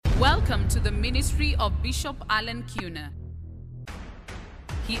Welcome to the ministry of Bishop Alan Kuna.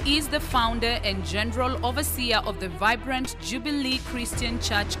 He is the founder and general overseer of the vibrant Jubilee Christian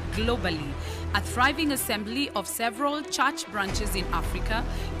Church globally, a thriving assembly of several church branches in Africa,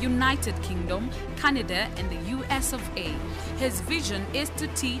 United Kingdom, Canada, and the US of A. His vision is to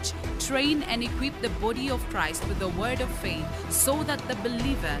teach, train, and equip the body of Christ with the word of faith so that the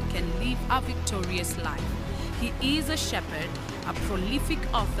believer can live a victorious life. He is a shepherd, a prolific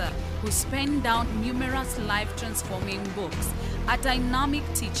author who penned down numerous life-transforming books, a dynamic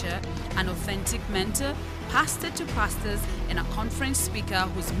teacher, an authentic mentor, pastor to pastors, and a conference speaker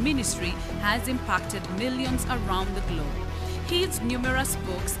whose ministry has impacted millions around the globe. His numerous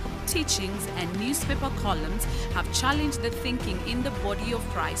books, teachings, and newspaper columns have challenged the thinking in the body of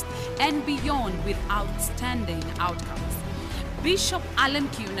Christ and beyond with outstanding outcomes. Bishop Alan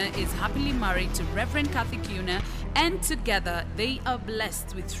Kuna is happily married to Reverend Kathy Kuna, and together they are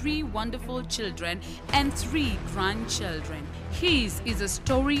blessed with 3 wonderful children and 3 grandchildren. His is a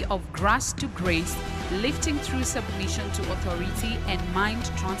story of grace to grace, lifting through submission to authority and mind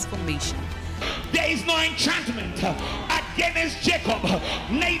transformation. There is no enchantment against Jacob,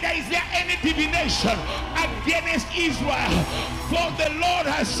 neither is there any divination against Israel. For the Lord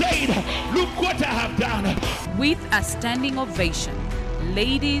has said, look what I have done. With a standing ovation,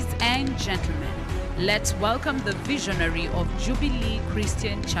 ladies and gentlemen, let's welcome the visionary of Jubilee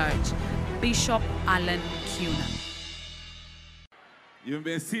Christian Church, Bishop Alan Kuna. You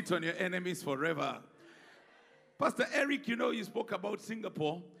may sit on your enemies forever. Pastor Eric, you know, you spoke about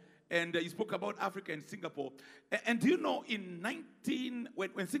Singapore. And you spoke about Africa and Singapore. And do you know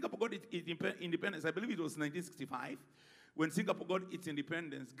when Singapore got its independence, I believe it was 1965, when Singapore got its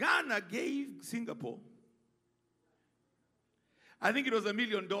independence, Ghana gave Singapore, I think it was $1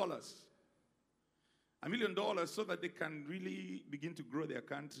 million. $1 million so that they can really begin to grow their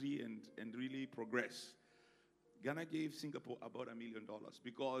country and really progress. Ghana gave Singapore about $1 million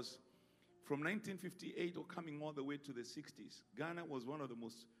because from 1958 or coming all the way to the 60s, Ghana was one of the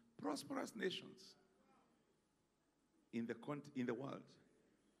most prosperous nations in the world.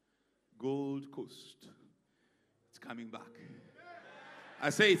 Gold Coast. It's coming back.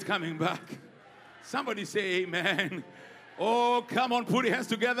 I say it's coming back. Somebody say amen. Oh, come on, put your hands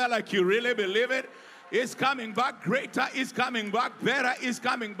together like you really believe it. It's coming back. Greater is coming back. Better is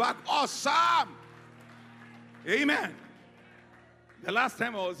coming back. Awesome. Amen. The last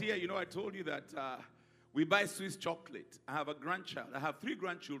time I was here, you know, I told you that we buy Swiss chocolate. I have a grandchild. I have 3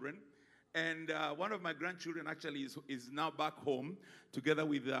 grandchildren. And one of my grandchildren actually is now back home together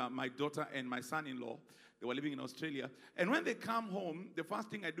with my daughter and my son-in-law. They were living in Australia. And when they come home, the first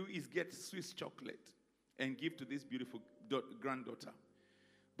thing I do is get Swiss chocolate and give to this beautiful granddaughter.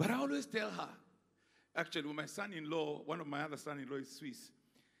 But I always tell her, actually, with my son-in-law, one of my other son-in-law is Swiss.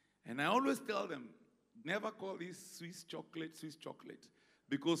 And I always tell them, never call this Swiss chocolate.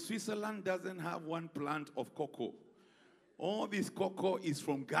 Because Switzerland doesn't have one plant of cocoa. All this cocoa is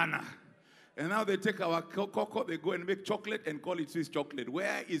from Ghana. And now they take our cocoa, they go and make chocolate and call it Swiss chocolate.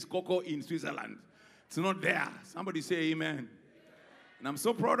 Where is cocoa in Switzerland? It's not there. Somebody say amen. And I'm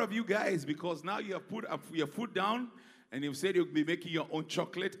so proud of you guys because now you have put your foot down and you've said you'll be making your own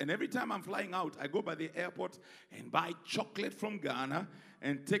chocolate. And every time I'm flying out, I go by the airport and buy chocolate from Ghana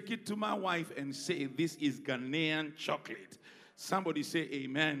and take it to my wife and say, this is Ghanaian chocolate. Somebody say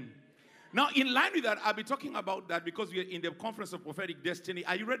amen. Now, in line with that, I'll be talking about that because we're in the Conference of Prophetic Destiny.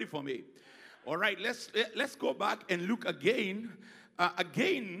 Are you ready for me? All right, let's go back and look again.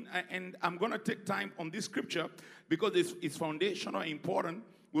 And I'm going to take time on this scripture because it's foundational, important.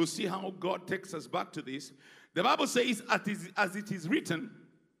 We'll see how God takes us back to this. The Bible says, as it is written,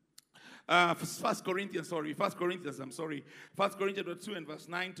 1 Corinthians 2 and verse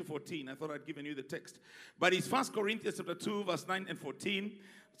 9 to 14. I thought I'd given you the text. But it's 1 Corinthians chapter 2, verse 9 and 14.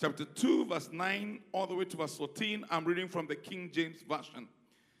 Chapter 2, verse 9, all the way to verse 14. I'm reading from the King James Version.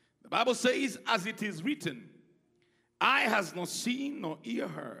 The Bible says, as it is written, eye has not seen nor ear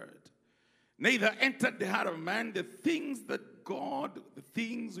heard, neither entered the heart of man the things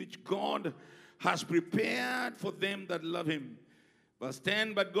which God has prepared for them that love him. Verse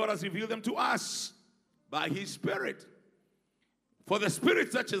 10, but God has revealed them to us by his Spirit. For the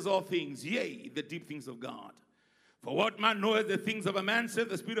Spirit searches all things, yea, the deep things of God. For what man knoweth the things of a man, saith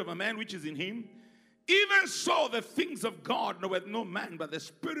the Spirit of a man which is in him. Even so the things of God knoweth no man but the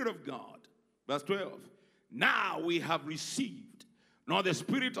Spirit of God. Verse 12, now we have received not the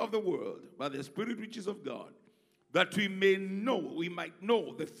spirit of the world, but the Spirit which is of God, that we might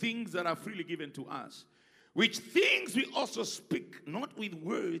know the things that are freely given to us. Which things we also speak, not with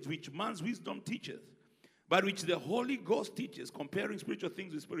words which man's wisdom teacheth, but which the Holy Ghost teaches, comparing spiritual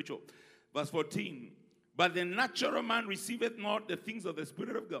things with spiritual. Verse 14, but the natural man receiveth not the things of the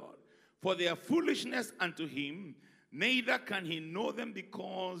Spirit of God, for they are foolishness unto him, neither can he know them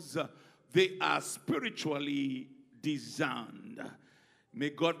because they are spiritually discerned. May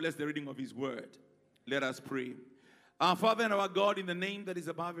God bless the reading of his word. Let us pray. Our Father and our God, in the name that is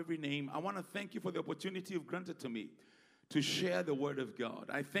above every name, I want to thank you for the opportunity you've granted to me to share the word of God.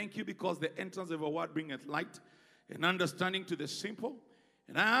 I thank you because the entrance of your word bringeth light and understanding to the simple.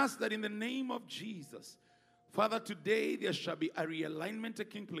 And I ask that in the name of Jesus, Father, today there shall be a realignment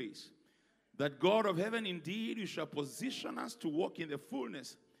taking place. That God of heaven, indeed, you shall position us to walk in the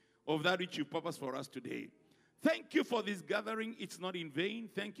fullness of that which you purpose for us today. Thank you for this gathering. It's not in vain.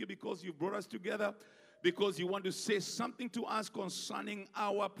 Thank you because you brought us together, because you want to say something to us concerning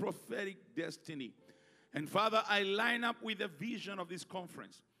our prophetic destiny. And Father, I line up with the vision of this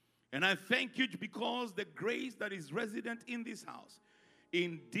conference. And I thank you because the grace that is resident in this house,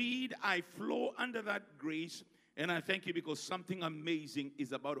 indeed, I flow under that grace. And I thank you because something amazing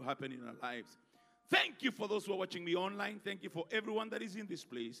is about to happen in our lives. Thank you for those who are watching me online. Thank you for everyone that is in this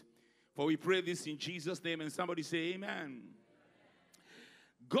place. For we pray this in Jesus' name. And somebody say amen.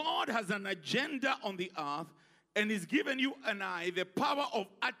 God has an agenda on the earth and is given you and I the power of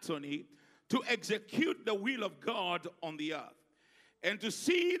attorney to execute the will of God on the earth. And to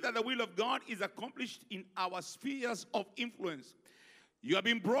see that the will of God is accomplished in our spheres of influence. You have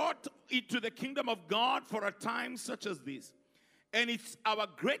been brought into the kingdom of God for a time such as this. And it's our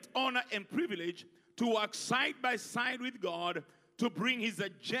great honor and privilege to work side by side with God to bring his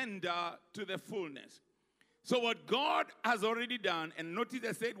agenda to the fullness. So what God has already done, and notice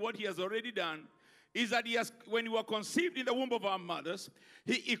I said what he has already done, is that he has, when we were conceived in the womb of our mothers,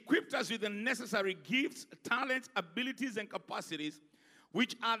 he equipped us with the necessary gifts, talents, abilities, and capacities,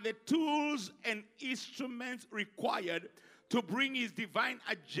 which are the tools and instruments required to bring his divine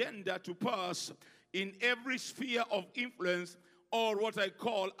agenda to pass in every sphere of influence, or what I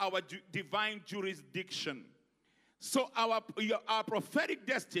call our divine jurisdiction. So our prophetic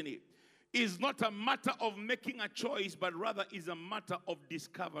destiny is not a matter of making a choice, but rather is a matter of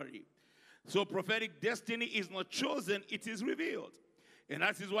discovery. So prophetic destiny is not chosen, it is revealed. And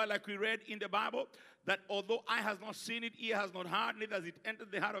that is why, like we read in the Bible, that although eye has not seen it, ear has not heard, neither has it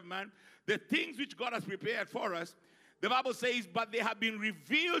entered the heart of man, the things which God has prepared for us, the Bible says, but they have been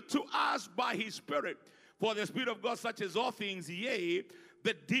revealed to us by his Spirit. For the Spirit of God searches all things, yea,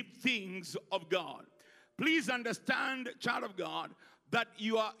 the deep things of God. Please understand, child of God, that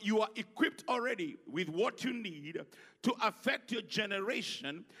you are equipped already with what you need to affect your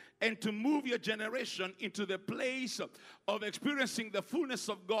generation and to move your generation into the place of experiencing the fullness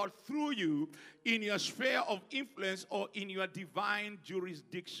of God through you in your sphere of influence or in your divine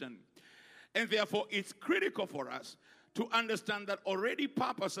jurisdiction. And therefore, it's critical for us to understand that already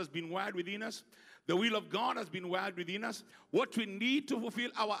purpose has been wired within us. The will of God has been wired within us. What we need to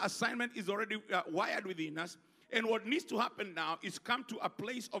fulfill our assignment is already wired within us. And what needs to happen now is come to a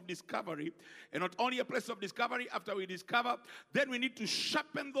place of discovery. And not only a place of discovery, after we discover, then we need to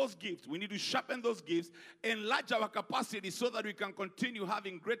sharpen those gifts. We need to sharpen those gifts, enlarge our capacity so that we can continue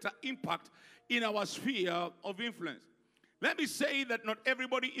having greater impact in our sphere of influence. Let me say that not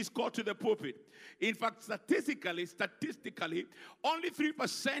everybody is called to the pulpit. In fact, statistically, only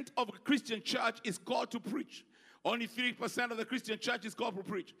 3% of a Christian church is called to preach. Only 3% of the Christian church is called to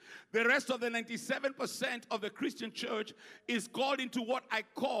preach. The rest of the 97% of the Christian church is called into what I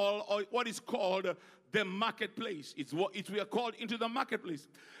call, or what is called, the marketplace. We are called into the marketplace.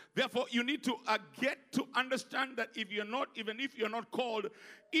 Therefore, you need to get to understand that even if you're not called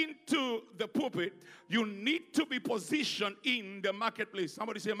into the pulpit, you need to be positioned in the marketplace.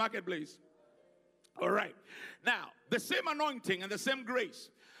 Somebody say marketplace. All right. Now, the same anointing and the same grace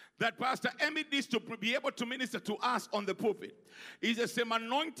that Pastor Emmett needs to be able to minister to us on the pulpit is the same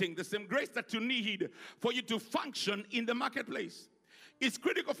anointing, the same grace that you need for you to function in the marketplace. It's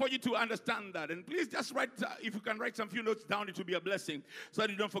critical for you to understand that. And please just write, if you can write some few notes down, it will be a blessing so that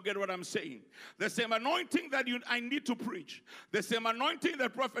you don't forget what I'm saying. The same anointing that I need to preach, the same anointing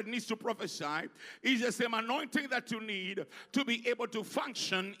that prophet needs to prophesy, is the same anointing that you need to be able to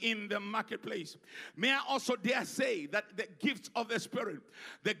function in the marketplace. May I also dare say that the gifts of the Spirit,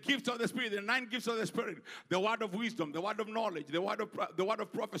 the 9 gifts of the Spirit, the word of wisdom, the word of knowledge, the word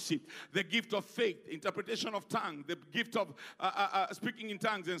of prophecy, the gift of faith, interpretation of tongue, the gift of speaking speaking in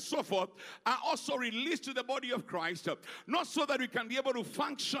tongues and so forth are also released to the body of Christ, not so that we can be able to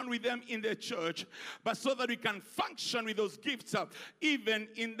function with them in the church, but so that we can function with those gifts even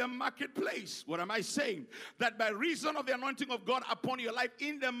in the marketplace. What am I saying? That by reason of the anointing of God upon your life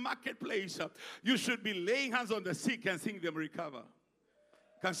in the marketplace, you should be laying hands on the sick and seeing them recover.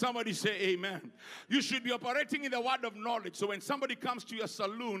 Can somebody say amen? You should be operating in the word of knowledge. So when somebody comes to your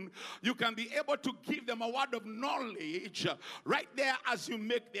saloon, you can be able to give them a word of knowledge right there as you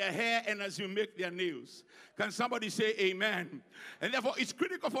make their hair and as you make their nails. Can somebody say amen? And therefore, it's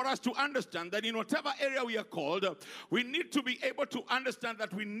critical for us to understand that in whatever area we are called, we need to be able to understand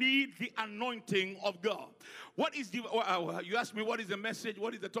that we need the anointing of God. What is the, you asked me what is the message?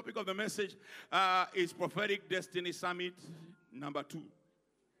 What is the topic of the message? It's Prophetic Destiny Summit number 2.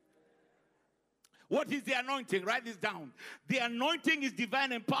 What is the anointing? Write this down. The anointing is divine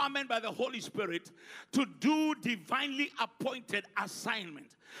empowerment by the Holy Spirit to do divinely appointed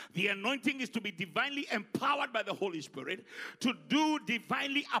assignment. The anointing is to be divinely empowered by the Holy Spirit to do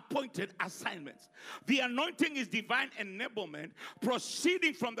divinely appointed assignments. The anointing is divine enablement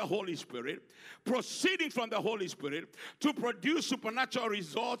proceeding from the Holy Spirit to produce supernatural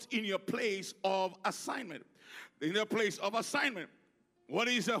results in your place of assignment. In your place of assignment. What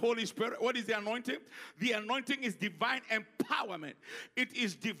is the Holy Spirit? What is the anointing? The anointing is divine empowerment. It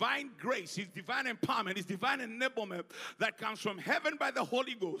is divine grace. It's divine empowerment. It's divine enablement that comes from heaven by the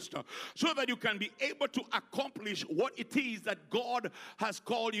Holy Ghost so that you can be able to accomplish what it is that God has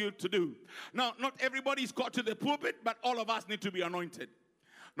called you to do. Now, not everybody is called to the pulpit, but all of us need to be anointed.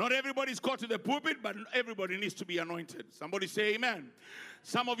 Not everybody is called to the pulpit, but everybody needs to be anointed. Somebody say amen.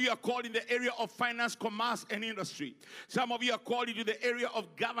 Some of you are called in the area of finance, commerce, and industry. Some of you are called into the area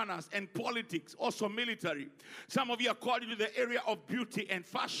of governance and politics, also military. Some of you are called into the area of beauty and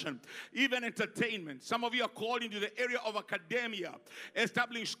fashion, even entertainment. Some of you are called into the area of academia,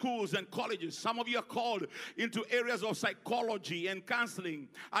 establishing schools and colleges. Some of you are called into areas of psychology and counseling,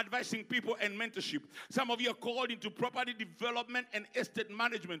 advising people and mentorship. Some of you are called into property development and estate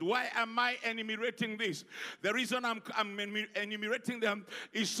management. Why am I enumerating this? The reason I'm enumerating them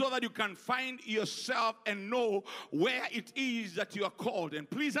is so that you can find yourself and know where it is that you are called. And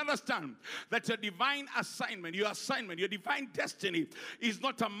please understand that your divine assignment, your divine destiny is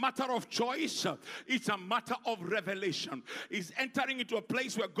not a matter of choice. It's a matter of revelation. It's entering into a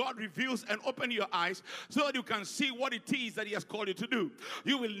place where God reveals and opens your eyes so that you can see what it is that He has called you to do.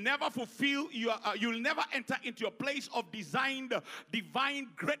 You will never fulfill you will never enter into a place of designed divine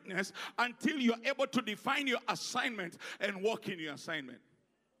greatness until you're able to define your assignment and walk in your assignment.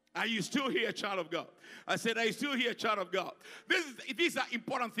 Are you still here, child of God? I said, are you still here, child of God? These are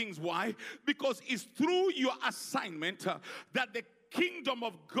important things. Why? Because it's through your assignment that the kingdom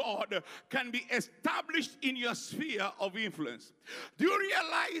of God can be established in your sphere of influence. Do you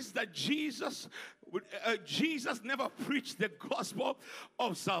realize that Jesus never preached the gospel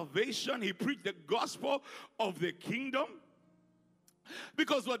of salvation? He preached the gospel of the kingdom.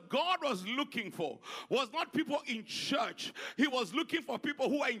 Because what God was looking for was not people in church. He was looking for people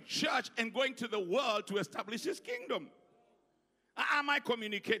who are in church and going to the world to establish His kingdom. Am I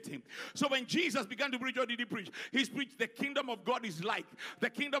communicating? So when Jesus began to preach, what did He preach? He preached the kingdom of God is like. The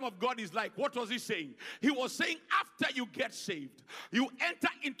kingdom of God is like. What was He saying? He was saying after you get saved, you enter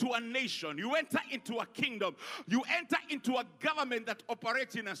into a nation, you enter into a kingdom, you enter into a government that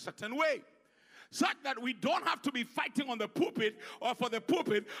operates in a certain way. Such that we don't have to be fighting on the pulpit or for the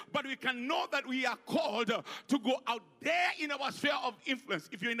pulpit, but we can know that we are called to go out there in our sphere of influence.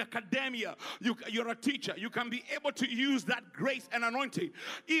 If you're in academia, you're a teacher, you can be able to use that grace and anointing.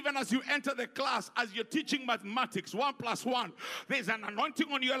 Even as you enter the class, as you're teaching mathematics, 1 + 1, there's an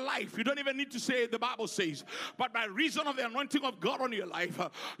anointing on your life. You don't even need to say the Bible says. But by reason of the anointing of God on your life,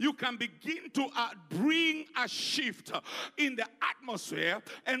 you can begin to bring a shift in the atmosphere.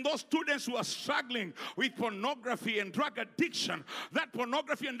 And those students who are struggling with pornography and drug addiction, that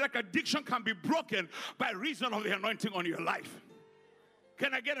pornography and drug addiction can be broken by reason of the anointing on your life.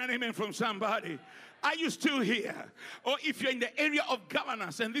 Can I get an amen from somebody? Are you still here? Or if you're in the area of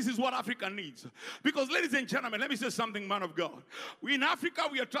governance, and this is what Africa needs. Because ladies and gentlemen, let me say something, man of God. In Africa,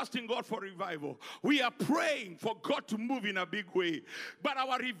 we are trusting God for revival. We are praying for God to move in a big way. But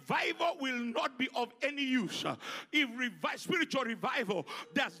our revival will not be of any use if spiritual revival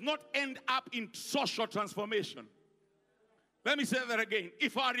does not end up in social transformation. Let me say that again.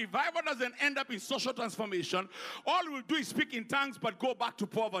 If our revival doesn't end up in social transformation, all we'll do is speak in tongues but go back to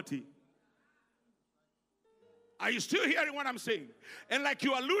poverty. Are you still hearing what I'm saying? And like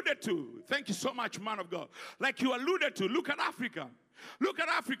you alluded to, thank you so much, man of God. Like you alluded to, look at Africa. Look at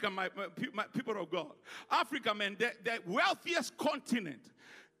Africa, my people of God. Africa, man, the wealthiest continent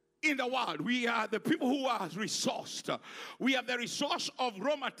in the world. We are the people who are resourced. We have the resource of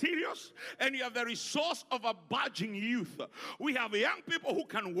raw materials, and we have the resource of a burgeoning youth. We have young people who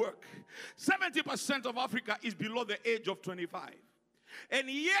can work. 70% of Africa is below the age of 25. And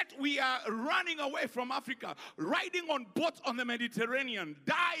yet we are running away from Africa, riding on boats on the Mediterranean,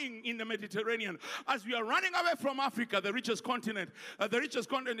 dying in the Mediterranean. As we are running away from Africa, the richest continent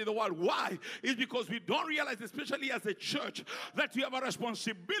in the world. Why? It's because we don't realize, especially as a church, that we have a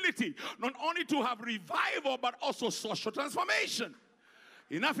responsibility not only to have revival, but also social transformation.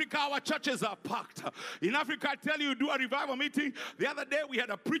 In Africa, our churches are packed. In Africa, I tell you, do a revival meeting. The other day, we had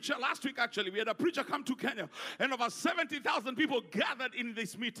a preacher, last week actually, we had a preacher come to Kenya. And over 70,000 people gathered in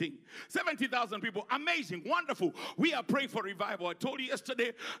this meeting. 70,000 people. Amazing, wonderful. We are praying for revival. I told you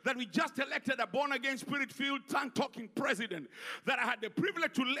yesterday that we just elected a born-again, spirit-filled, tongue-talking president that I had the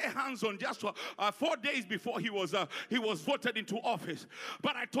privilege to lay hands on just 4 days before he was voted into office.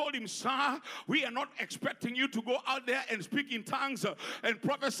 But I told him, sir, we are not expecting you to go out there and speak in tongues and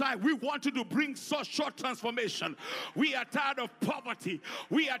prophesy. We want you to bring social transformation. We are tired of poverty.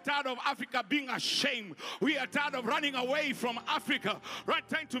 We are tired of Africa being ashamed. We are tired of running away from Africa, right?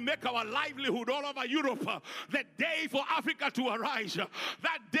 Trying to make our livelihood all over Europe. The day for Africa to arise,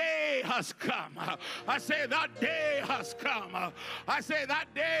 that day has come. I say that day has come. I say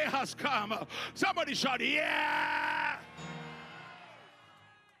that day has come. Somebody shout, yeah!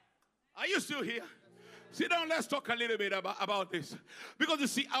 Are you still here? Sit down, let's talk a little bit about this. Because you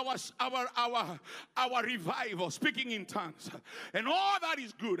see, our revival, speaking in tongues, and all that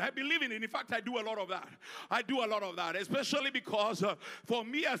is good. I believe in it. In fact, I do a lot of that. I do a lot of that, especially because for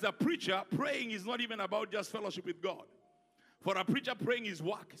me as a preacher, praying is not even about just fellowship with God. For a preacher, praying is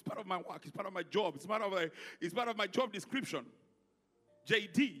work. It's part of my work. It's part of my job. It's part of my job description.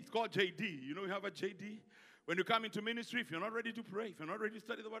 JD. It's called JD. You know, you have a JD. When you come into ministry, if you're not ready to pray, if you're not ready to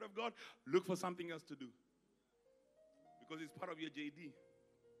study the Word of God, look for something else to do. Because it's part of your JD.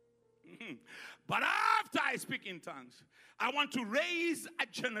 But after I speak in tongues, I want to raise a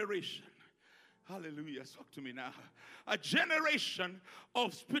generation. Hallelujah. Talk to me now. A generation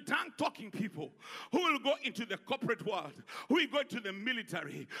of tongue-talking people who will go into the corporate world, who will go into the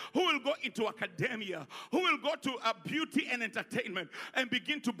military, who will go into academia, who will go to beauty and entertainment and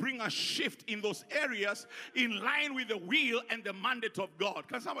begin to bring a shift in those areas in line with the will and the mandate of God.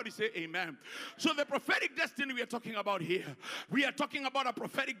 Can somebody say amen? So the prophetic destiny we are talking about here, we are talking about a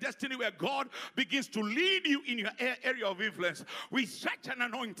prophetic destiny where God begins to lead you in your area of influence with such an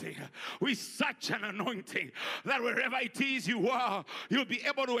anointing, that wherever it is you are, you'll be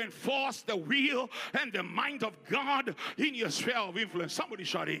able to enforce the will and the mind of God in your sphere of influence. Somebody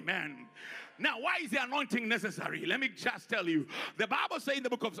shout amen. Now, why is the anointing necessary? Let me just tell you. The Bible says in the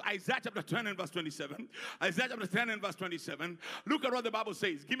book of Isaiah chapter 10 and verse 27. Isaiah chapter 10 and verse 27. Look at what the Bible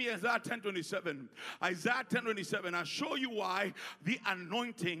says. Give me Isaiah 10:27. Isaiah 10:27. I'll show you why the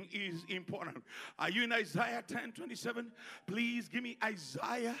anointing is important. Are you in Isaiah 10:27? Please give me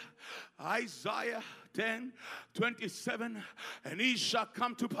Isaiah 10:27. And it shall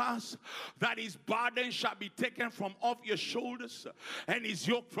come to pass that his burden shall be taken from off your shoulders, and his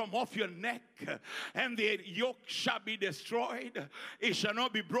yoke from off your neck, and the yoke shall be destroyed. It shall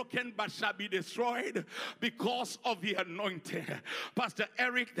not be broken, but shall be destroyed because of the anointing. Pastor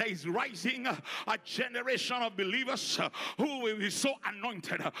Eric, there is rising a generation of believers who will be so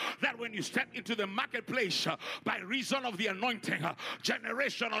anointed that when you step into the marketplace by reason of the anointing,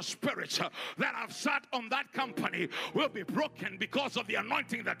 generational spirits that have sat on that company will be broken because of the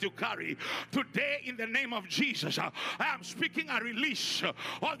anointing that you carry. Today, in the name of Jesus, I am speaking a release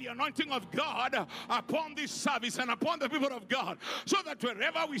of the anointing of God upon this service and upon the people of God, so that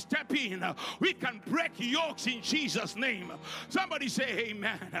wherever we step in, we can break yokes in Jesus' name. Somebody say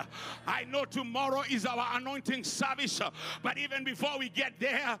amen. I know tomorrow is our anointing service, but even before we get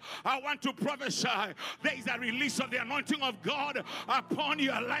there, I want to prophesy there is a release of the anointing of God upon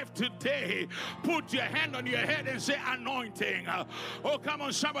your life today. Put your hand on your head and say anointing. Oh, come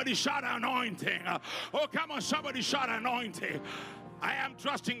on, somebody shout anointing. Oh, come on, somebody shout anointing. I am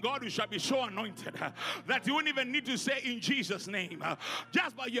trusting God, you shall be so anointed that you won't even need to say in Jesus' name.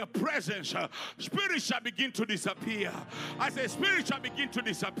 Just by your presence, spirits shall begin to disappear. I say spirits shall begin to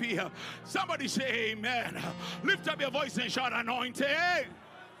disappear. Somebody say amen. Lift up your voice and shout anointing.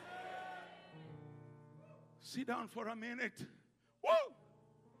 Sit down for a minute. Woo!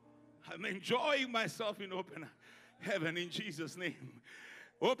 I'm enjoying myself in open heaven in Jesus' name.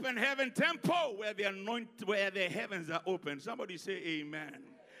 Open heaven temple where the heavens are open. Somebody say amen.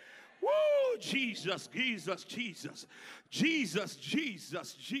 Woo! Jesus, Jesus, Jesus. Jesus,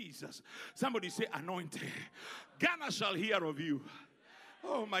 Jesus, Jesus. Somebody say anointed. Ghana shall hear of you.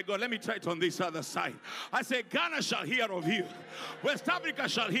 Oh my God, let me try it on this other side. I say Ghana shall hear of you. West Africa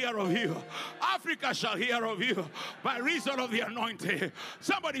shall hear of you. Africa shall hear of you by reason of the anointing.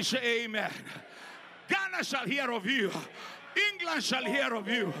 Somebody say amen. Ghana shall hear of you. England shall hear of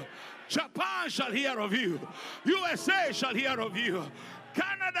you. Japan shall hear of you. USA shall hear of you.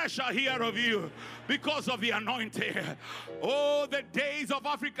 Canada shall hear of you because of the anointing. Oh, the days of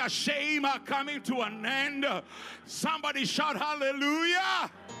Africa's shame are coming to an end. Somebody shout hallelujah.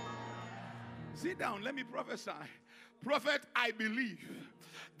 Sit down, let me prophesy. Prophet, I believe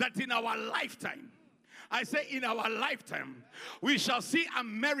that in our lifetime, I say in our lifetime, we shall see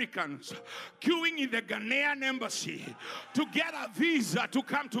Americans queuing in the Ghanaian embassy to get a visa to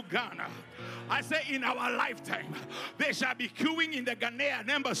come to Ghana. I say in our lifetime, they shall be queuing in the Ghanaian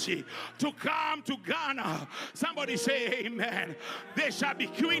embassy to come to Ghana. Somebody say amen. They shall be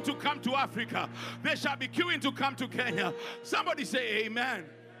queuing to come to Africa. They shall be queuing to come to Kenya. Somebody say amen.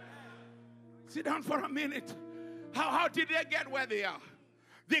 Sit down for a minute. How did they get where they are?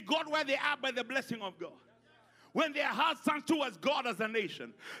 They got where they are by the blessing of God. When their hearts turned towards God as a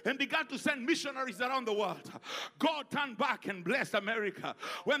nation and began to send missionaries around the world, God turned back and blessed America.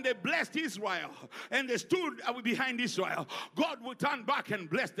 When they blessed Israel and they stood behind Israel, God would turn back and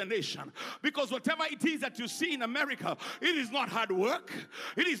bless the nation. Because whatever it is that you see in America, it is not hard work.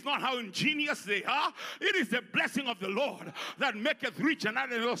 It is not how ingenious they are. It is the blessing of the Lord that maketh rich and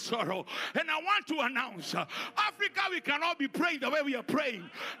addeth no sorrow. And I want to announce, Africa, we cannot be praying the way we are praying.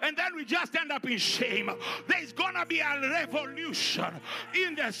 And then we just end up in shame. There is going to be a revolution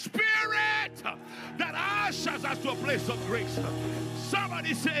in the spirit that ushers us to a place of grace.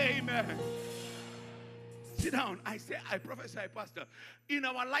 Somebody say amen. Sit down. I prophesy, Pastor, in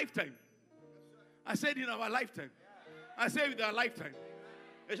our lifetime. I said in our lifetime. I say with our lifetime.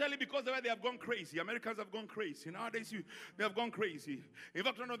 Especially because the way they have gone crazy. Americans have gone crazy. Nowadays, they have gone crazy. In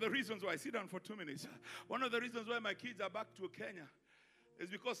fact, one of the reasons why, sit down for 2 minutes. One of the reasons why my kids are back to Kenya is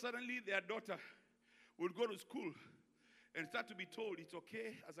because suddenly their daughter would go to school and start to be told it's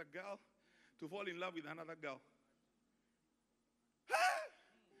okay as a girl to fall in love with another girl.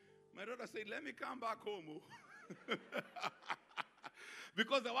 My daughter said, let me come back home.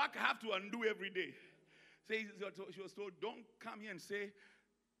 Because the work I have to undo every day. She was told, don't come here and say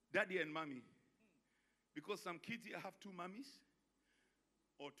daddy and mommy. Because some kids here have 2 mummies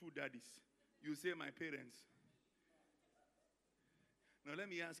or 2 daddies. You say my parents. Now let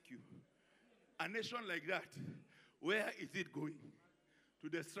me ask you. A nation like that, where is it going? To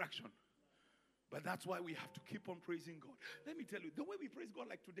destruction. But that's why we have to keep on praising God. Let me tell you, the way we praise God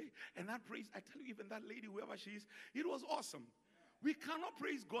like today, and that praise, I tell you, even that lady, whoever she is, it was awesome. We cannot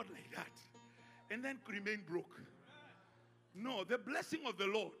praise God like that and then remain broke. No, the blessing of the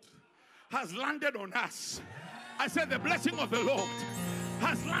Lord has landed on us. I said the blessing of the Lord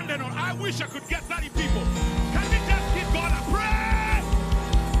has landed on. I wish I could get 30 people. Can we just give God a praise?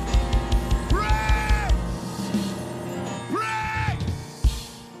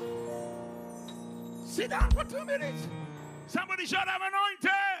 Sit down for 2 minutes. Somebody shout, I'm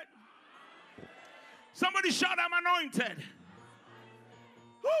anointed. Somebody shout, I'm anointed.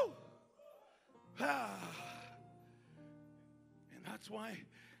 Woo. And that's why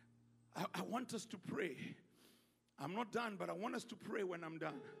I want us to pray. I'm not done, but I want us to pray when I'm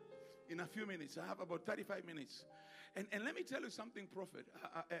done. In a few minutes. I have about 35 minutes. And let me tell you something, Prophet.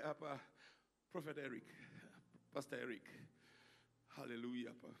 Prophet Eric. Pastor Eric.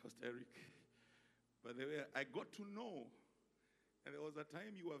 Hallelujah, Pastor Eric. By the way, I got to know, and there was a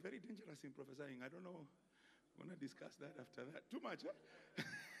time you were very dangerous in prophesying. I don't know. I'm going to discuss that after that. Too much, huh?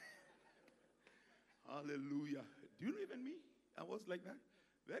 Hallelujah. Do you know even me? I was like that.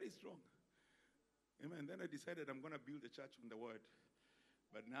 Very strong. Amen. Then I decided I'm going to build a church on the word.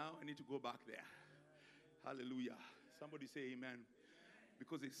 But now I need to go back there. Hallelujah. Somebody say amen.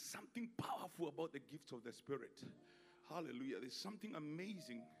 Because there's something powerful about the gifts of the Spirit. Hallelujah. There's something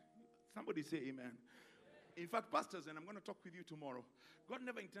amazing. Somebody say amen. In fact, pastors, and I'm going to talk with you tomorrow, God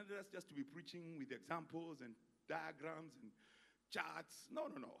never intended us just to be preaching with examples and diagrams and charts. No.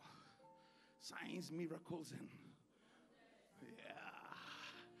 Signs, miracles, and yeah.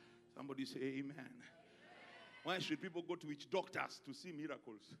 Somebody say amen. Why should people go to witch doctors to see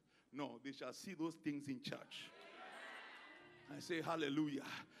miracles? No, they shall see those things in church. I say hallelujah.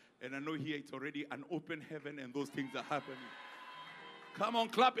 And I know here it's already an open heaven and those things are happening. Come on,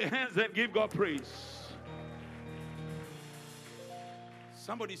 clap your hands and give God praise.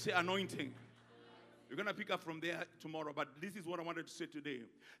 Somebody say anointing. We're going to pick up from there tomorrow, but this is what I wanted to say today.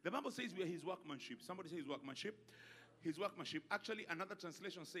 The Bible says we are his workmanship. Somebody say his workmanship. His workmanship. Actually, another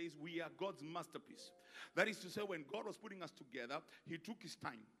translation says we are God's masterpiece. That is to say, when God was putting us together, he took his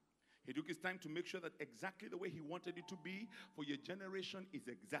time. He took his time to make sure that exactly the way he wanted it to be for your generation is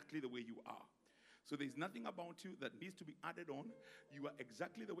exactly the way you are. So there's nothing about you that needs to be added on. You are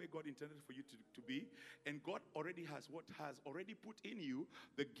exactly the way God intended for you to be. And God already has already put in you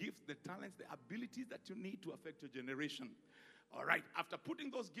the gifts, the talents, the abilities that you need to affect your generation. All right, after putting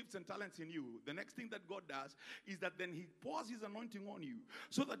those gifts and talents in you, the next thing that God does is that then he pours his anointing on you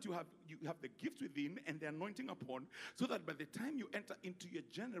so that you have the gifts within and the anointing upon, so that by the time you enter into your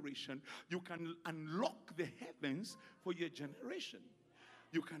generation, you can unlock the heavens for your generation.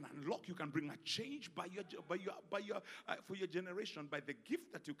 You can unlock, you can bring a change for your generation by the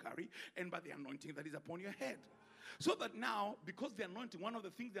gift that you carry and by the anointing that is upon your head. So that now, because the anointing, one of the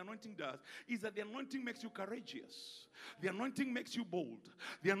things the anointing does is that the anointing makes you courageous. The anointing makes you bold.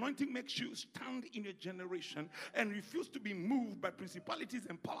 The anointing makes you stand in your generation and refuse to be moved by principalities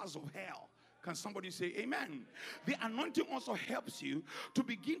and powers of hell. Can somebody say amen? The anointing also helps you to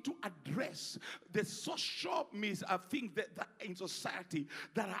begin to address the social things that in society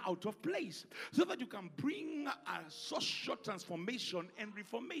that are out of place, so that you can bring a social transformation and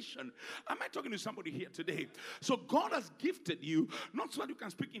reformation. Am I talking to somebody here today? So God has gifted you, not so that you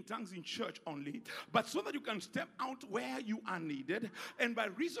can speak in tongues in church only, but so that you can step out where you are needed, and by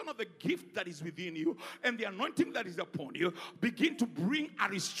reason of the gift that is within you and the anointing that is upon you, begin to bring a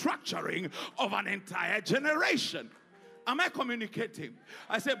restructuring of an entire generation. Am I communicating?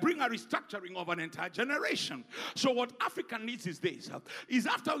 I said bring a restructuring of an entire generation. So what Africa needs is this, is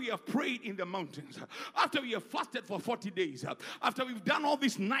after we have prayed in the mountains, after we have fasted for 40 days, after we've done all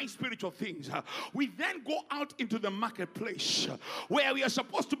these nice spiritual things, we then go out into the marketplace where we are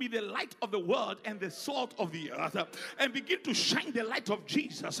supposed to be the light of the world and the salt of the earth, and begin to shine the light of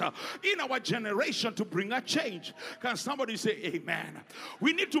Jesus in our generation to bring a change. Can somebody say amen?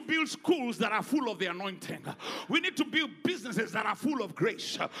 We need to build schools that are full of the anointing. We need to build businesses that are full of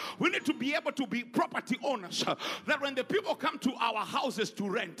grace. We need to be able to be property owners, that when the people come to our houses to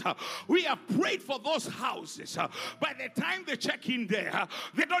rent, we have prayed for those houses. By the time they check in there,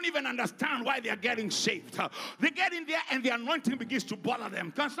 they don't even understand why they are getting saved. They get in there and the anointing begins to bother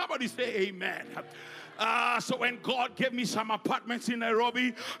them. Can somebody say amen? So when God gave me some apartments in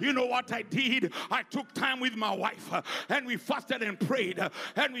Nairobi, you know what I did? I took time with my wife and we fasted and prayed,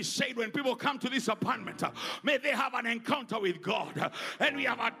 and we said, when people come to this apartment, may they have an encounter with God. And we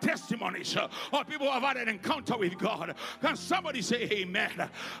have our testimonies of people who have had an encounter with God. Can somebody say amen?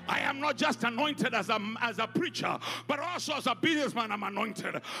 I am not just anointed as a preacher, but also as a businessman I'm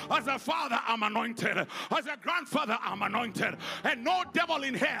anointed. As a father I'm anointed. As a grandfather I'm anointed. And no devil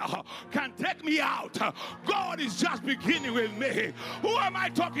in hell can take me out. God is just beginning with me. Who am I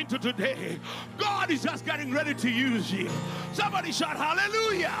talking to today? God is just getting ready to use you. Somebody shout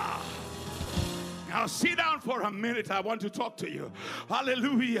hallelujah. Now sit down for a minute. I want to talk to you.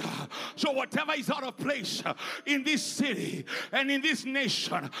 Hallelujah. So whatever is out of place in this city and in this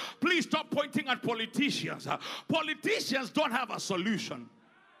nation, please stop pointing at politicians. Politicians don't have a solution.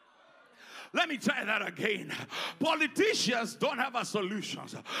 Let me try that again. Politicians don't have a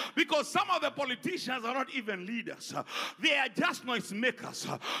solutions, because some of the politicians are not even leaders. They are just noise makers.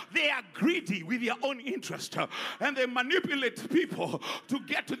 They are greedy with their own interest, and they manipulate people to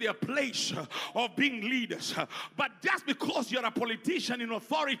get to their place of being leaders. But just because you're a politician in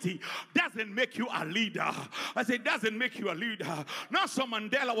authority doesn't make you a leader. I say doesn't make you a leader. Nelson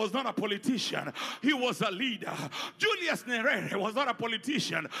Mandela was not a politician. He was a leader. Julius Nyerere was not a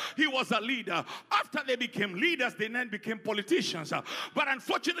politician. He was a leader. After they became leaders, they then became politicians. But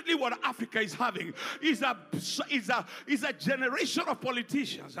unfortunately, what Africa is having is a generation of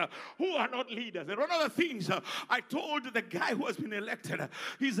politicians who are not leaders. And one of the things I told the guy who has been elected,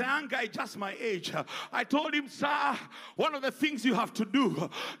 he's a young guy just my age. I told him, sir, one of the things you have to do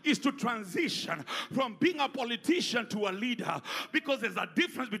is to transition from being a politician to a leader, because there's a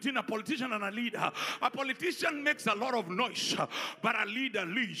difference between a politician and a leader. A politician makes a lot of noise, but a leader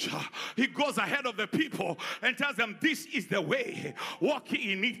leads. He goes ahead of the people and tells them this is the way, walk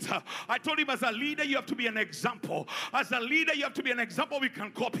in it. I told him, as a leader you have to be an example. As a leader you have to be an example we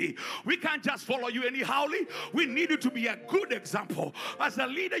can copy. We can't just follow you anyhow. We need you to be a good example. As a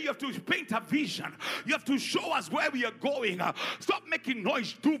leader you have to paint a vision. You have to show us where we are going. Stop making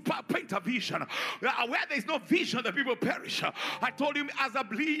noise to paint a vision. Where there is no vision, the people perish. I told him, as a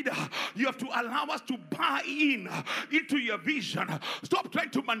leader you have to allow us to buy into your vision. Stop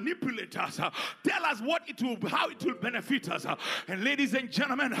trying to manipulate us. Tell us how it will benefit us. And ladies and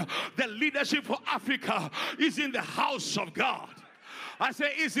gentlemen, the leadership for Africa is in the house of God. I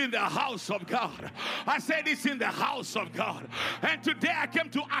say it's in the house of God. I said it's in the house of God. And today I came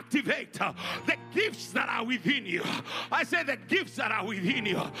to activate the gifts that are within you. I say the gifts that are within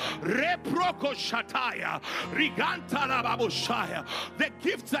you. Reproko shataya, riganta lababushaya. The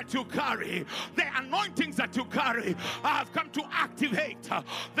gifts that you carry, the anointings that you carry, I have come to activate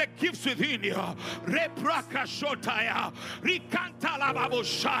the gifts within you. Repraka shotaya, rikanta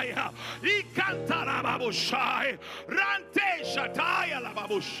lababushaya, rikanta lababushaya, rante shataya.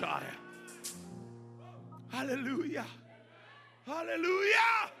 Hallelujah.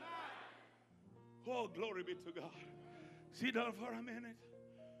 Hallelujah. Oh, glory be to God. Sit down for a minute.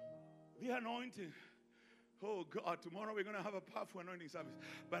 The anointing. Oh God, tomorrow we're going to have a powerful anointing service.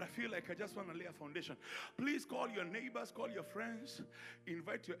 But I feel like I just want to lay a foundation. Please call your neighbors, call your friends,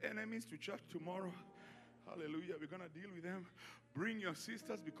 invite your enemies to church tomorrow. Hallelujah. We're going to deal with them. Bring your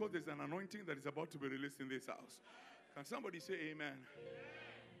sisters, because there's an anointing that is about to be released in this house. Can somebody say amen?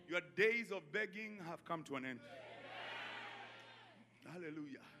 Your days of begging have come to an end.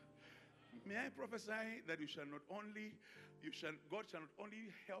 Hallelujah. May I prophesy that God shall not only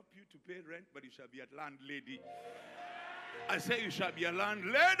help you to pay rent, but you shall be a landlady. I say you shall be a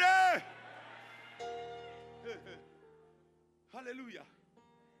landlady. Hallelujah.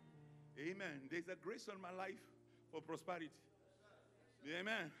 Amen. There's a grace on my life for prosperity.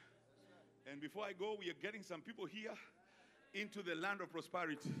 Amen. And before I go, we are getting some people here into the land of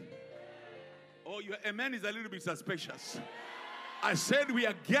prosperity. Oh, your amen is a little bit suspicious. I said we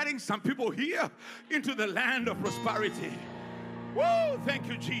are getting some people here into the land of prosperity. Whoa, thank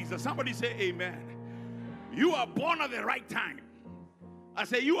you, Jesus. Somebody say amen. You are born at the right time. I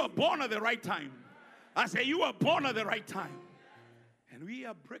say you are born at the right time. I say you are born at the right time. And we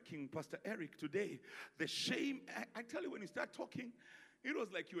are breaking, Pastor Eric, today, the shame. I tell you, when you start talking, it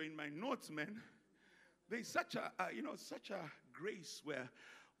was like you were in my notes, man. There's such a grace where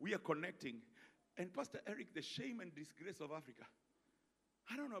we are connecting. And Pastor Eric, the shame and disgrace of Africa.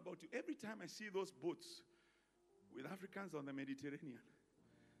 I don't know about you. Every time I see those boats with Africans on the Mediterranean,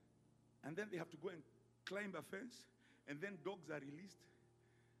 and then they have to go and climb a fence, and then dogs are released.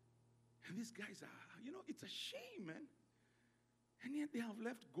 And these guys are, it's a shame, man. And yet they have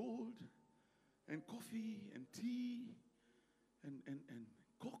left gold and coffee and tea and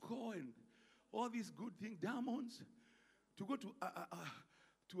cocoa and all these good things, diamonds, to go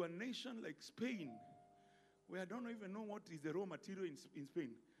to a nation like Spain, where I don't even know what is the raw material in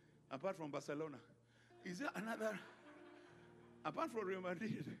Spain, apart from Barcelona. Is there another, apart from Real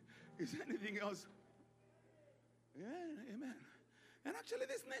Madrid, is there anything else? Yeah, amen. And actually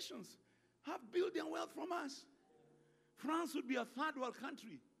these nations have built their wealth from us. France would be a third world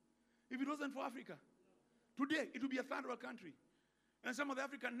country if it wasn't for Africa. Today, it would be a third world country. And some of the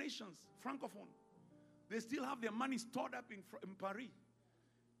African nations, Francophone, they still have their money stored up in Paris.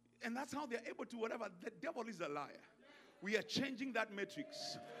 And that's how they're able to whatever. The devil is a liar. We are changing that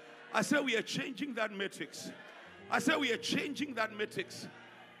matrix. I say we are changing that matrix. I say we are changing that matrix.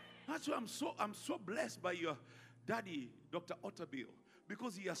 That's why I'm so blessed by your daddy, Dr. Otterbill,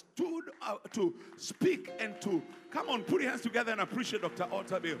 because he has stood out to speak and to, come on, put your hands together and appreciate Dr.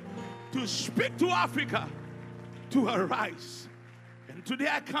 Otterbill, to speak to Africa, to arise. And today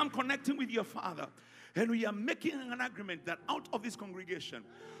I come connecting with your father, and we are making an agreement that out of this congregation,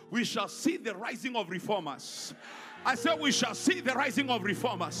 we shall see the rising of reformers. I said we shall see the rising of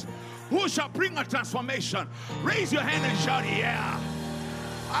reformers who shall bring a transformation. Raise your hand and shout, yeah.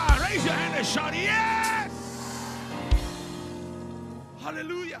 Raise your hand and shout, yes.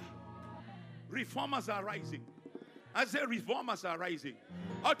 Hallelujah. Reformers are rising. I say reformers are rising.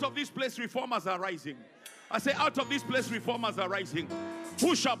 Out of this place, reformers are rising. I say out of this place, reformers are rising.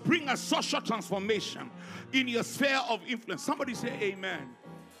 Who shall bring a social transformation in your sphere of influence? Somebody say amen.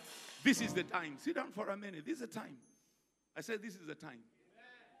 This is the time. Sit down for a minute. This is the time. I said this is the time.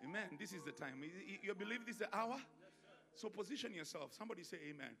 Amen. This is the time. You believe this is the hour? So position yourself. Somebody say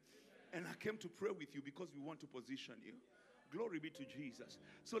amen. And I came to pray with you because we want to position you. Glory be to Jesus.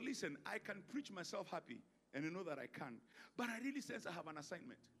 So listen, I can preach myself happy, and you know that I can. But I really sense I have an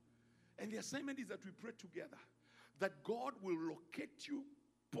assignment. And the assignment is that we pray together, that God will locate you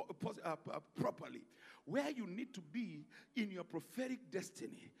properly where you need to be in your prophetic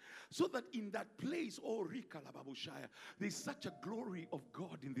destiny, So that in that place, oh, Rikalababushaya, there's such a glory of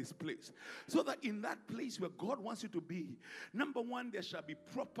God in this place. So that in that place where God wants you to be, number one, there shall be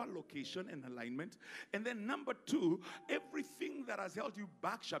proper location and alignment. And then number two, everything that has held you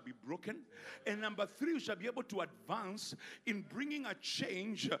back shall be broken. And number three, you shall be able to advance in bringing a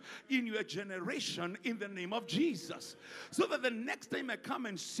change in your generation in the name of Jesus. So that the next time I come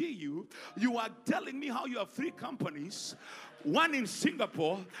and see you, you are telling me how you have 3 companies, one in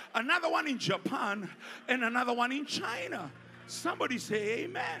Singapore, another one in Japan, and another one in China. Somebody say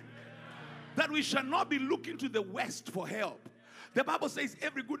amen. That we shall not be looking to the west for help. The Bible says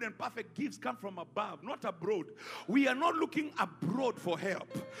every good and perfect gifts come from above, not abroad. We are not looking abroad for help.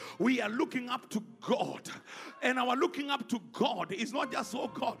 We are looking up to God. And our looking up to God is not just,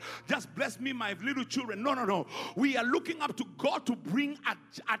 oh God, just bless me, my little children. No, no, no. We are looking up to God to bring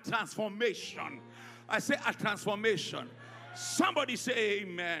a transformation. I say a transformation. Somebody say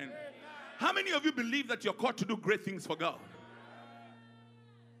amen. How many of you believe that you're called to do great things for God?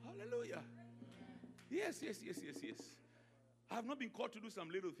 Hallelujah. Yes, yes, yes, yes, yes. I have not been called to do some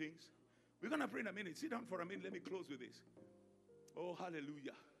little things. We're going to pray in a minute. Sit down for a minute. Let me close with this. Oh,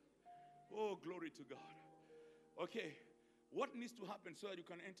 hallelujah. Oh, glory to God. Okay. What needs to happen so that you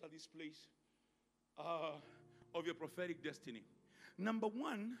can enter this place of your prophetic destiny? Number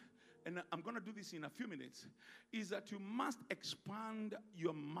one, and I'm going to do this in a few minutes, is that you must expand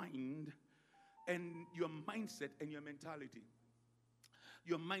your mind and your mindset and your mentality.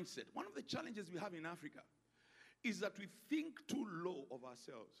 Your mindset. One of the challenges we have in Africa is that we think too low of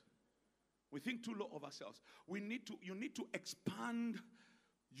ourselves. We think too low of ourselves. You need to expand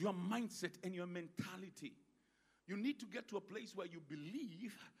your mindset and your mentality. You need to get to a place where you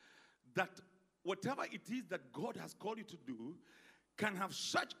believe that whatever it is that God has called you to do can have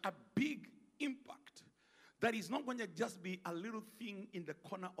such a big impact that it's not going to just be a little thing in the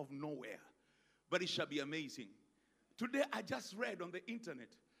corner of nowhere, but it shall be amazing. Today I just read on the internet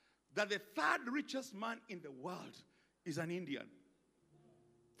that the 3rd richest man in the world is an Indian.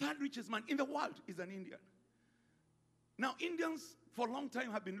 3rd richest man in the world is an Indian. Now, Indians for a long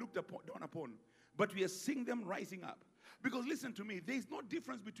time have been looked down upon, but we are seeing them rising up. Because listen to me, there is no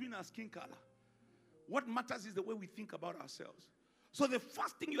difference between our skin color. What matters is the way we think about ourselves. So the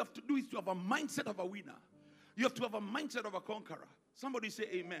first thing you have to do is to have a mindset of a winner. You have to have a mindset of a conqueror. Somebody say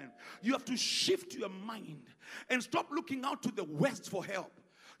amen. You have to shift your mind and stop looking out to the west for help.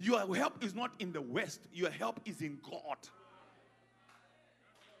 Your help is not in the west. Your help is in God.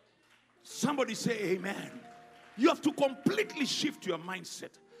 Somebody say amen. You have to completely shift your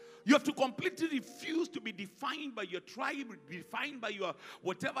mindset. You have to completely refuse to be defined by your tribe, defined by your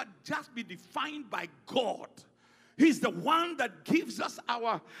whatever. Just be defined by God. He's the one that gives us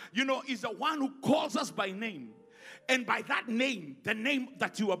he's the one who calls us by name. And by that name, the name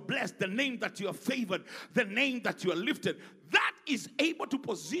that you are blessed, the name that you are favored, the name that you are lifted, that is able to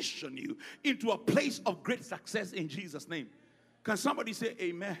position you into a place of great success in Jesus' name. Can somebody say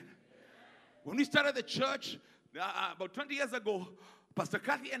amen? When we started the church about 20 years ago, Pastor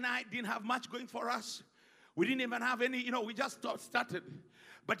Kathy and I didn't have much going for us. We didn't even have any, we just started.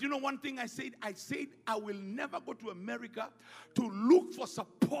 But one thing I said I will never go to America to look for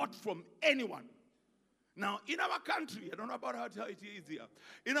support from anyone. Now, in our country, I don't know about how it is here.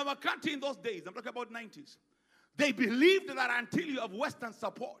 In our country in those days, I'm talking about 90s, they believed that until you have Western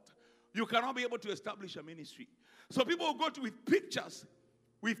support, you cannot be able to establish a ministry. So people will go with pictures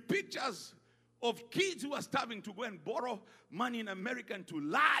of kids who are starving to go and borrow money in America and to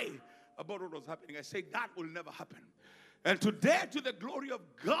lie about what was happening. I say that will never happen. And today, to the glory of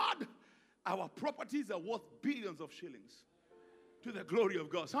God, our properties are worth billions of shillings. To the glory of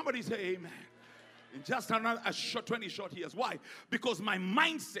God. Somebody say amen. In just another 20 short years. Why? Because my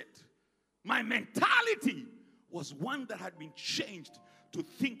mindset, my mentality was one that had been changed to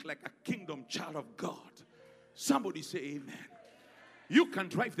think like a kingdom child of God. Somebody say amen. You can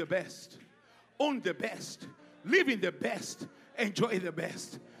drive the best, own the best, live in the best, enjoy the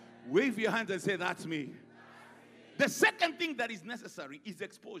best. Wave your hands and say, that's me. The second thing that is necessary is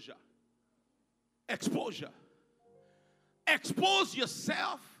exposure. Exposure. Expose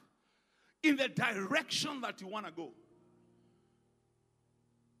yourself in the direction that you want to go.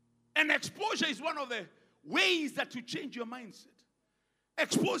 And exposure is one of the ways that you change your mindset.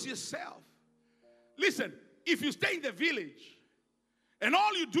 Expose yourself. Listen, if you stay in the village and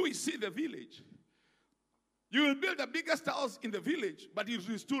all you do is see the village, you will build the biggest house in the village, but it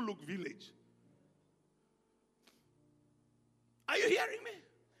will still look village. Are you hearing me?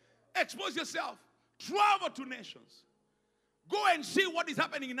 Expose yourself. Travel to nations. Go and see what is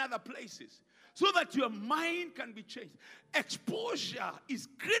happening in other places. so that your mind can be changed. Exposure is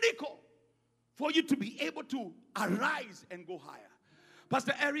critical for you to be able to arise and go higher.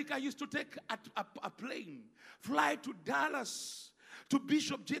 Pastor Eric, I used to take a plane, fly to Dallas, to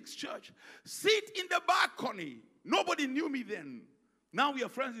Bishop Jake's church, sit in the balcony. Nobody knew me then. Now we are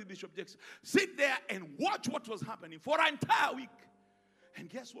friends with Bishop Jakes. Sit there and watch what was happening for an entire week. And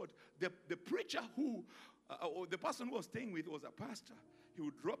guess what? The preacher or the person who was staying with was a pastor. He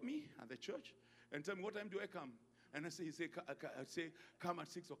would drop me at the church and tell me, what time do I come? And I'd say, come at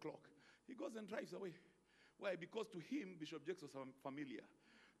 6 o'clock. He goes and drives away. Why? Because to him, Bishop Jakes was familiar.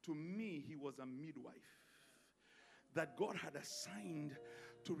 To me, he was a midwife that God had assigned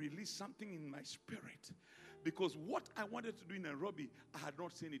to release something in my spirit. Because what I wanted to do in Nairobi, I had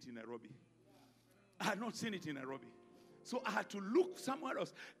not seen it in Nairobi. I had not seen it in Nairobi. So I had to look somewhere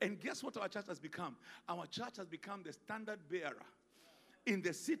else. And guess what our church has become? Our church has become the standard bearer. In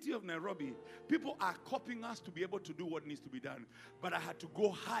the city of Nairobi, people are copying us to be able to do what needs to be done. But I had to go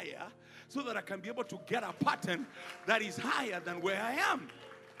higher so that I can be able to get a pattern that is higher than where I am.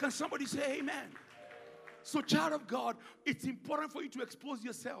 Can somebody say amen? So child of God, it's important for you to expose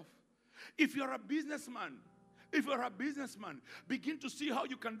yourself. If you're a businessman, begin to see how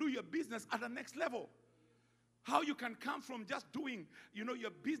you can do your business at the next level. How you can come from just doing,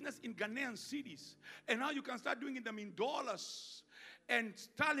 your business in Ghanaian cedis, and how you can start doing them in dollars and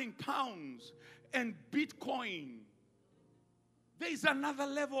sterling pounds and Bitcoin. There is another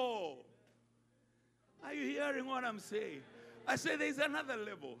level. Are you hearing what I'm saying? I say there is another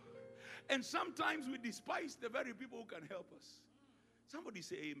level. And sometimes we despise the very people who can help us. Somebody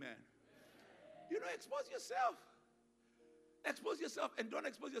say amen. Expose yourself. Expose yourself, and don't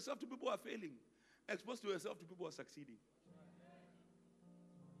expose yourself to people who are failing. Expose yourself to people who are succeeding.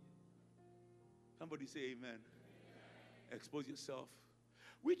 Somebody say amen. Expose yourself.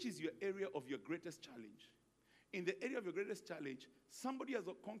 Which is your area of your greatest challenge? In the area of your greatest challenge, somebody has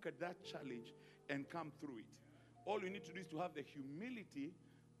conquered that challenge and come through it. All you need to do is to have the humility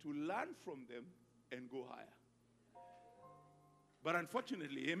to learn from them and go higher. But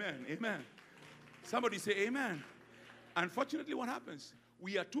unfortunately, amen. Somebody say amen. Unfortunately, what happens?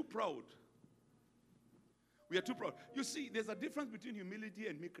 We are too proud. You see, there's a difference between humility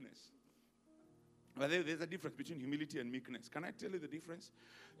and meekness. Well, there's a difference between humility and meekness. Can I tell you the difference?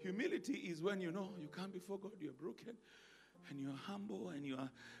 Humility is when you come before God, you're broken, and you're humble,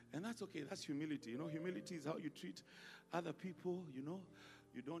 and that's okay. That's humility. Humility is how you treat other people. You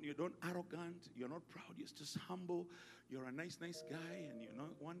don't arrogant. You're not proud. You're just humble. You're a nice guy, and you're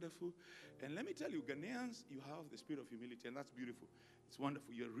not wonderful. And let me tell you, Ghanaians, you have the spirit of humility, and that's beautiful. It's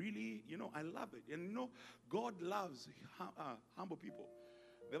wonderful. You're really, I love it. And God loves humble people.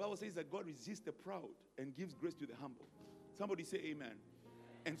 The Bible says that God resists the proud and gives grace to the humble. Somebody say amen.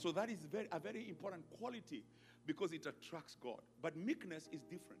 And so that is a very important quality because it attracts God. But meekness is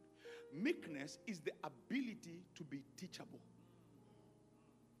different. Meekness is the ability to be teachable.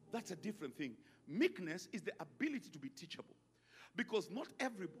 That's a different thing. Meekness is the ability to be teachable. Because not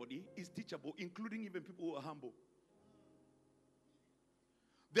everybody is teachable, including even people who are humble.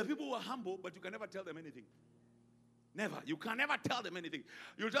 There are people who are humble, but you can never tell them anything. Never. You can never tell them anything.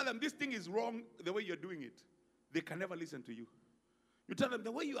 You tell them this thing is wrong the way you're doing it. They can never listen to you. You tell them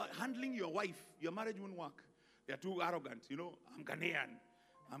the way you are handling your wife, your marriage won't work. They are too arrogant. I'm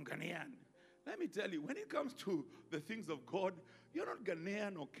Ghanaian. Let me tell you, when it comes to the things of God, you're not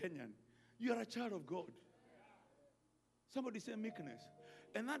Ghanaian or Kenyan. You are a child of God. Somebody say meekness.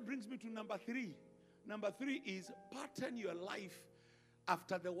 And that brings me to number 3. Number 3 is pattern your life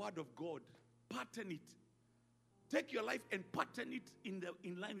after the word of God. Pattern it. Take your life and pattern it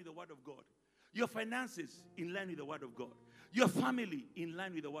in line with the word of God. Your finances in line with the word of God. Your family in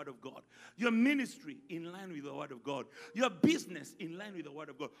line with the word of God. Your ministry in line with the word of God. Your business in line with the word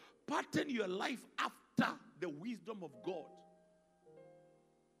of God. Pattern your life after the wisdom of God.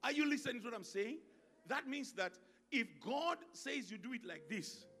 Are you listening to what I'm saying? That means that if God says you do it like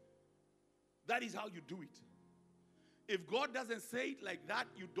this, that is how you do it. If God doesn't say it like that,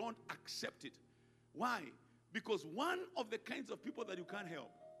 you don't accept it. Why? Because one of the kinds of people that you can't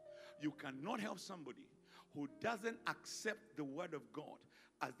help, you cannot help somebody who doesn't accept the word of God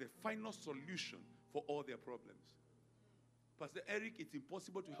as the final solution for all their problems. Pastor Eric, it's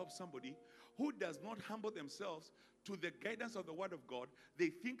impossible to help somebody who does not humble themselves to the guidance of the word of God. They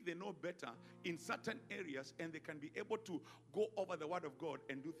think they know better in certain areas and they can be able to go over the word of God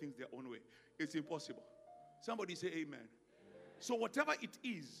and do things their own way. It's impossible. Somebody say amen. So whatever it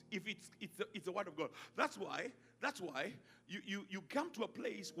is, if it's the word of God. That's why you come to a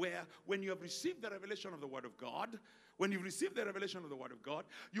place where when you have received the revelation of the word of God, when you receive the revelation of the Word of God,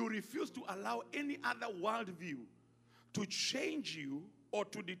 you refuse to allow any other worldview to change you or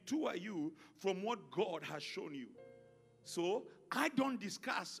to detour you from what God has shown you. So, I don't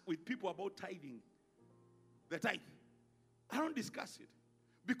discuss with people about tithing. The tithe. I don't discuss it.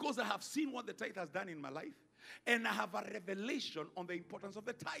 Because I have seen what the tithe has done in my life. And I have a revelation on the importance of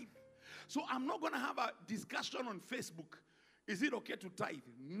the tithe. So I'm not going to have a discussion on Facebook. Is it okay to tithe?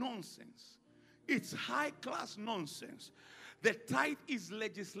 Nonsense. It's high-class nonsense. The tithe is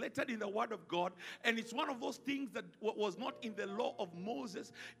legislated in the Word of God, and it's one of those things that was not in the law of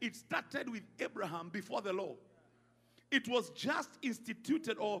Moses. It started with Abraham before the law. It was just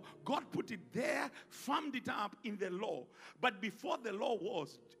instituted, or God put it there, farmed it up in the law. But before the law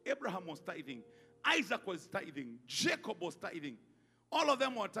was, Abraham was tithing. Isaac was tithing. Jacob was tithing. All of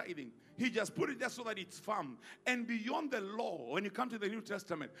them were tithing. He just put it there so that it's farmed. And beyond the law, when you come to the New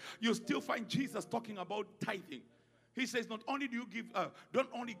Testament, you still find Jesus talking about tithing. He says, not only do you give, don't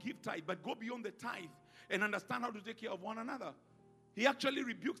only give tithe, but go beyond the tithe and understand how to take care of one another. He actually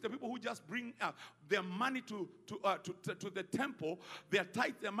rebukes the people who just bring their money to the temple, their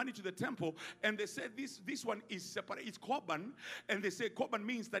tithe, their money to the temple, and they say this one is separate. It's korban, and they say korban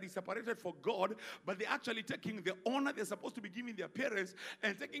means that it's separated for God, but they're actually taking the honor they're supposed to be giving their parents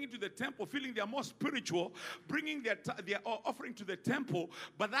and taking it to the temple, feeling they're more spiritual, bringing their offering to the temple,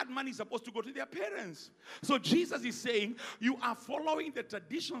 but that money is supposed to go to their parents. So Jesus is saying, you are following the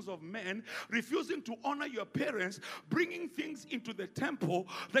traditions of men, refusing to honor your parents, bringing things into the temple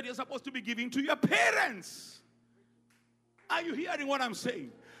that you're supposed to be giving to your parents. Are you hearing what I'm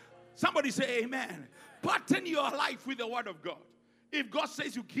saying? Somebody say amen. Pattern your life with the Word of God. If God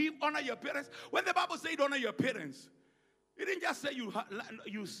says you give, honor your parents, when the Bible said honor your parents, it didn't just say you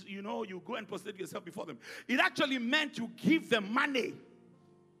go and prostrate yourself before them. It actually meant you give them money.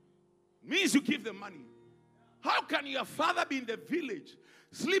 It means you give them money. How can your father be in the village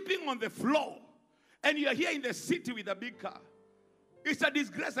sleeping on the floor and you're here in the city with a big car? It's a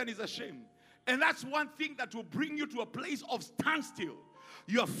disgrace and it's a shame. And that's one thing that will bring you to a place of standstill.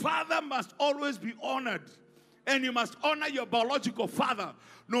 Your father must always be honored. And you must honor your biological father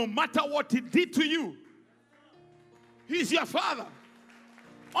no matter what he did to you. He's your father.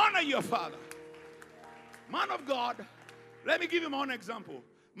 Honor your father. Man of God, let me give you my own example.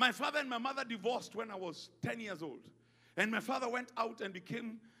 My father and my mother divorced when I was 10 years old. And my father went out and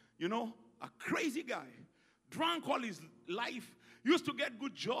became, a crazy guy. Drank all his life. Used to get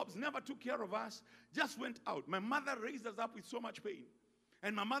good jobs, never took care of us, just went out. My mother raised us up with so much pain.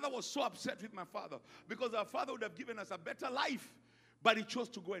 And my mother was so upset with my father because our father would have given us a better life. But he chose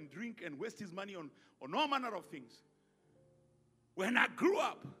to go and drink and waste his money on all manner of things. When I grew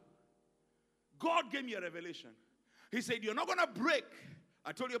up, God gave me a revelation. He said, you're not going to break.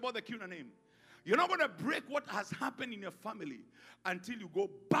 I told you about the Cuna name. You're not going to break what has happened in your family until you go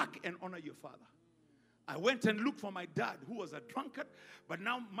back and honor your father. I went and looked for my dad, who was a drunkard, but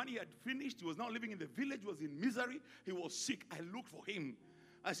now money had finished. He was now living in the village, was in misery. He was sick. I looked for him.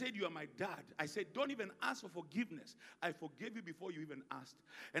 I said, you are my dad. I said, don't even ask for forgiveness. I forgave you before you even asked.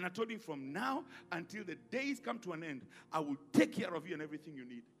 And I told him, from now until the days come to an end, I will take care of you and everything you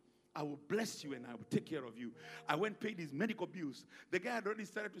need. I will bless you and I will take care of you. I went and paid his medical bills. The guy had already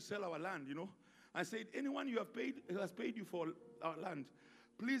started to sell our land, I said, anyone who has paid you for our land,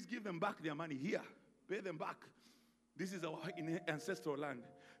 please give them back their money here. Pay them back. This is our ancestral land.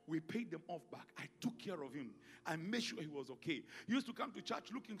 We paid them off back. I took care of him. I made sure he was okay. He used to come to church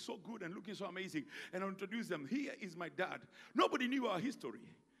looking so good and looking so amazing. And I introduced them. Here is my dad. Nobody knew our history.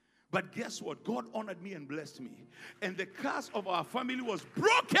 But guess what? God honored me and blessed me. And the curse of our family was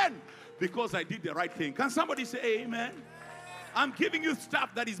broken because I did the right thing. Can somebody say amen? I'm giving you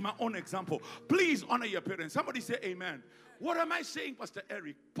stuff that is my own example. Please honor your parents. Somebody say amen. What am I saying, Pastor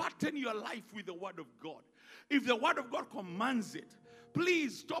Eric? Pattern your life with the Word of God. If the Word of God commands it,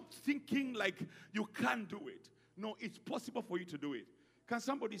 please stop thinking like you can't do it. No, it's possible for you to do it. Can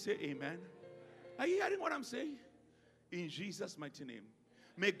somebody say amen? Are you hearing what I'm saying? In Jesus' mighty name.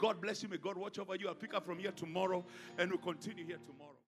 May God bless you. May God watch over you. I'll pick up from here tomorrow and we'll continue here tomorrow.